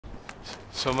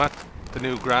So I'm at the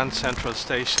new Grand Central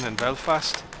Station in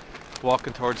Belfast,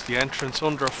 walking towards the entrance.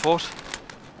 Underfoot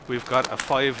we've got a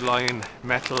 5-line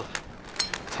metal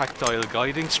tactile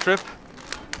guiding strip,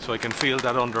 so I can feel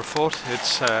that underfoot.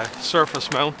 It's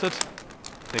surface mounted.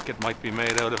 I think it might be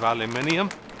made out of aluminium.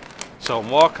 So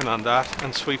I'm walking on that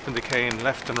and sweeping the cane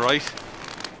left and right,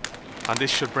 and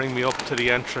this should bring me up to the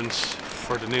entrance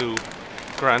for the new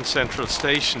Grand Central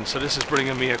Station. So this is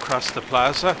bringing me across the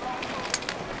plaza.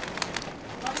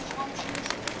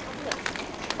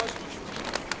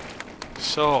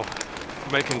 So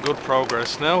making good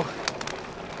progress now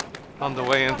on the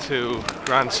way into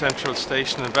Grand Central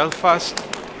Station in Belfast.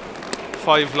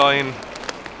 5-line,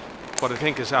 what I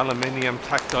think is aluminium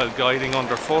tactile guiding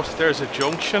underfoot. There's a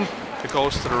junction that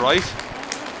goes to the right,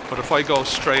 but if I go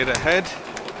straight ahead,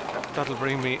 that'll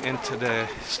bring me into the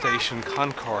station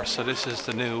concourse. So this is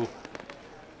the new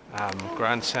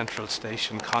Grand Central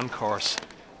Station concourse.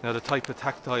 Now the type of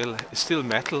tactile is still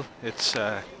metal. It's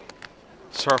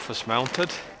surface mounted,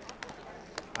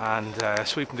 and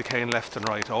sweeping the cane left and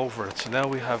right over it. So now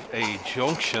we have a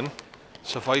junction.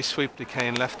 So if I sweep the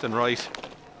cane left and right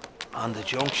on the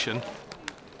junction,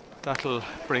 that'll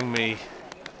bring me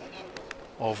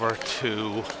over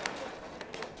to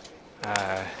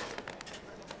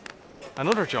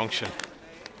another junction.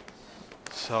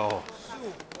 So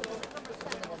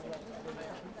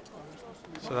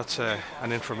that's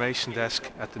an information desk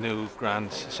at the new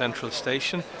Grand Central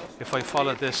Station. If I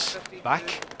follow this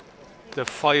back, the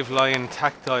 5-line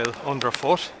tactile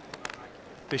underfoot,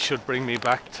 this should bring me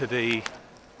back to the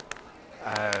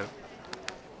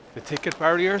ticket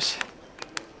barriers.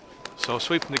 So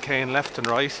sweeping the cane left and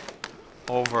right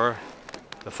over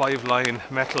the 5-line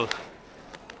metal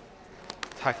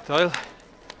tactile,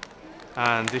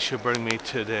 and this should bring me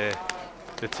to the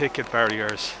ticket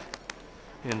barriers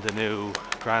in the new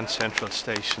Grand Central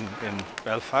Station in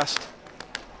Belfast.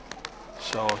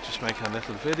 So just making a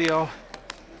little video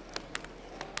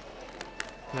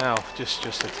now, just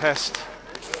a test.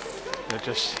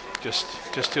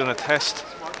 Just doing a test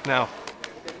now.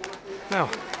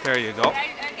 There you go.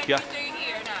 Yeah,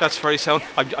 that's very sound.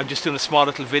 I'm just doing a small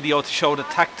little video to show the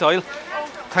tactile.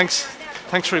 Thanks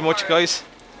very much, guys.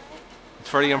 It's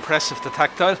very impressive, the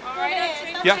tactile.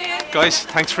 Yeah, guys,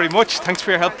 thanks very much. Thanks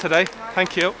for your help today.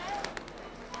 Thank you.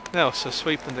 Now, so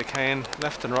sweeping the cane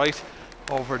left and right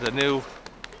over the new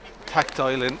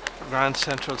tactile in Grand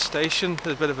Central Station.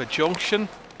 There's a bit of a junction,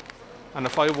 and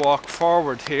if I walk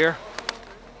forward here,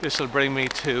 this will bring me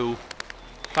to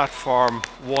platform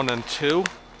 1 and 2.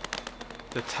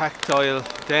 The tactile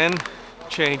then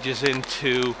changes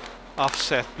into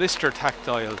offset blister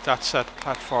tactile. That's at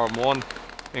platform 1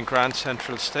 in Grand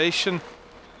Central Station.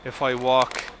 If I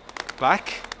walk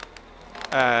back,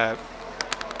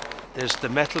 there's the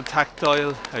metal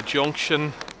tactile, a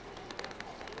junction,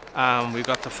 we've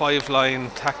got the 5-line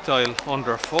tactile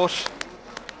underfoot,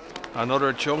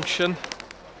 another junction,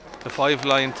 the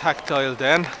 5-line tactile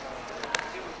then.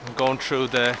 I'm going through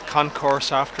the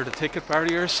concourse after the ticket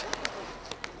barriers.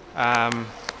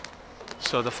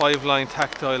 So the 5-line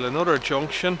tactile, another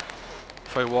junction.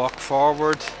 If I walk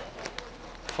forward,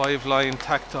 5-line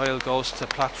tactile goes to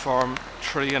platform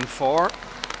 3 and 4,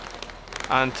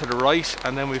 and to the right,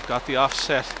 and then we've got the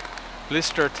offset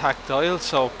blister tactile,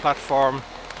 so platform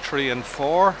 3 and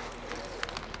 4.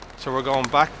 So we're going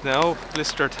back now.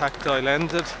 Blister tactile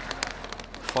ended,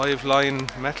 5-line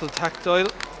metal tactile.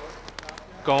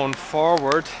 Going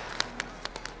forward,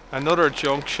 another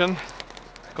junction,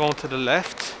 going to the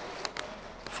left,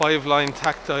 5-line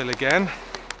tactile again,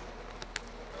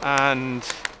 and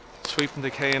sweeping the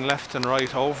cane left and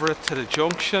right over it to the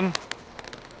junction.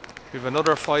 We have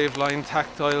another 5-line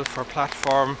tactile for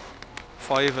platform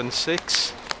 5 and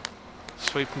 6,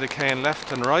 sweeping the cane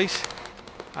left and right,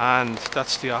 and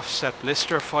that's the offset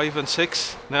blister 5 and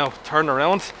 6. Now turn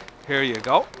around, here you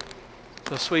go.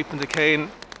 So sweeping the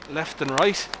cane left and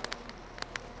right,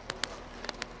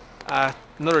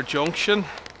 another junction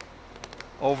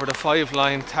over the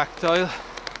 5-line tactile.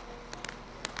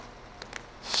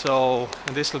 So,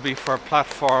 and this will be for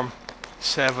platform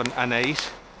 7 and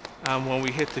 8. And when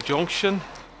we hit the junction,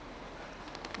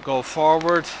 go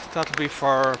forward, that'll be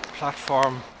for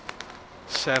platform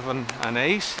 7 and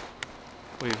 8.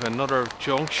 We have another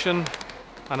junction,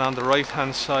 and on the right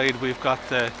hand side we've got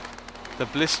the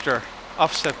blister,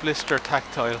 offset blister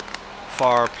tactile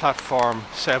for platform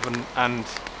 7 and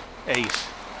 8.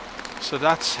 So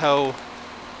that's how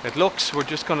it looks. We're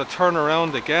just going to turn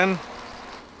around again.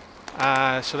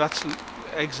 So that's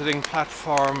exiting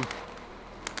platform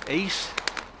 8.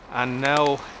 And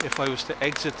now if I was to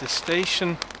exit the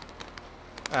station,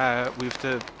 we've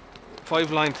the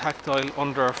 5-line tactile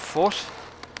underfoot.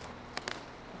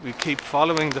 We keep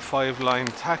following the 5-line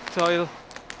tactile.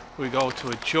 We go to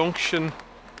a junction,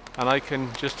 and I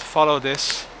can just follow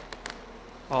this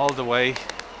all the way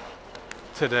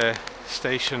to the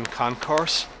station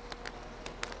concourse.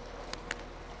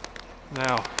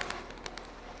 Now,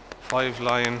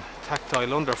 5-line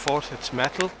tactile underfoot, it's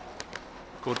metal,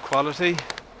 good quality, you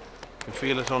can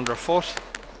feel it underfoot.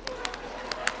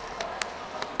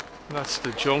 That's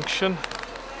the junction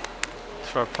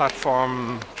for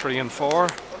platform 3 and 4,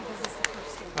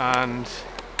 and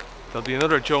there'll be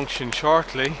another junction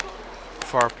shortly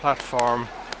for platform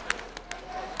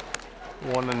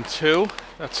 1 and 2,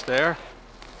 that's there.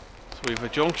 So we have a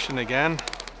junction again,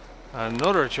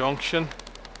 another junction,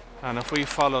 and if we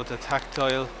follow the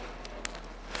tactile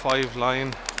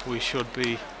 5-line, we should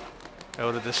be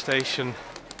out of the station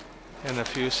in a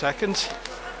few seconds.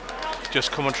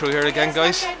 Just coming through here again,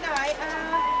 guys.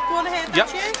 Yeah,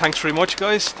 thanks very much,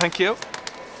 guys. Thank you.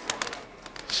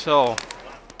 So,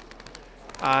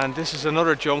 and this is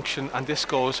another junction, and this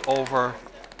goes over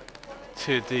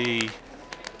to the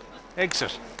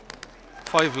exit.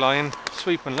 5-line,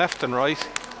 sweeping left and right,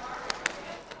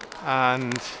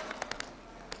 and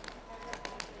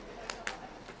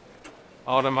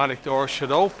automatic door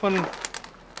should open.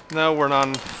 Now we're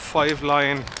on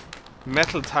 5-line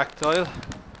metal tactile,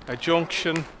 a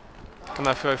junction, and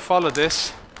if I follow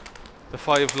this, the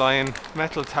 5-line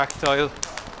metal tactile,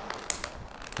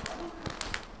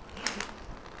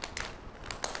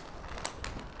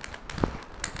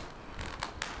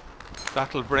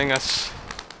 that'll bring us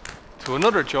to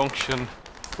another junction,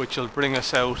 which will bring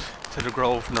us out to the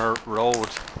Grosvenor Road.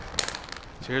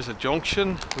 So here's a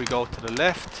junction, we go to the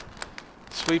left,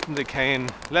 sweeping the cane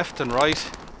left and right,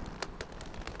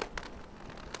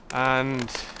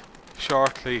 and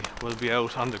shortly we'll be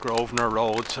out on the Grosvenor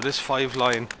Road. So this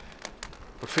 5-line,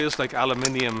 what feels like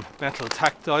aluminium metal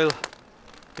tactile,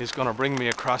 is going to bring me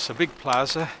across a big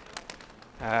plaza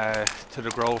to the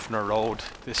Grosvenor Road.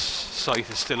 This site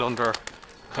is still under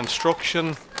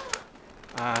construction,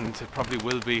 and it probably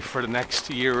will be for the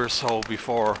next year or so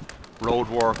before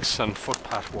roadworks and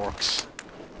footpath works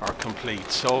are complete.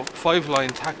 So 5-line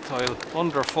tactile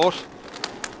underfoot,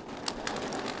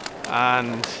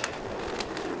 and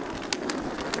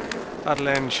that'll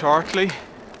end shortly.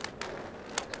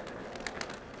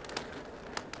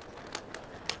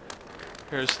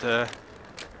 Here's the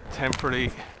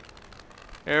temporary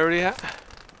area.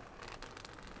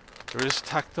 There is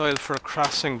tactile for a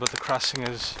crossing, but the crossing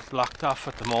is blocked off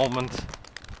at the moment,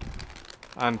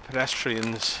 and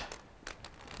pedestrians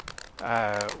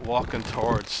walking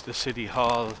towards the City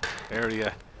Hall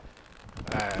area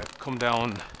come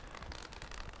down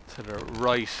to the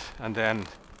right and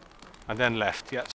then left. Yeah,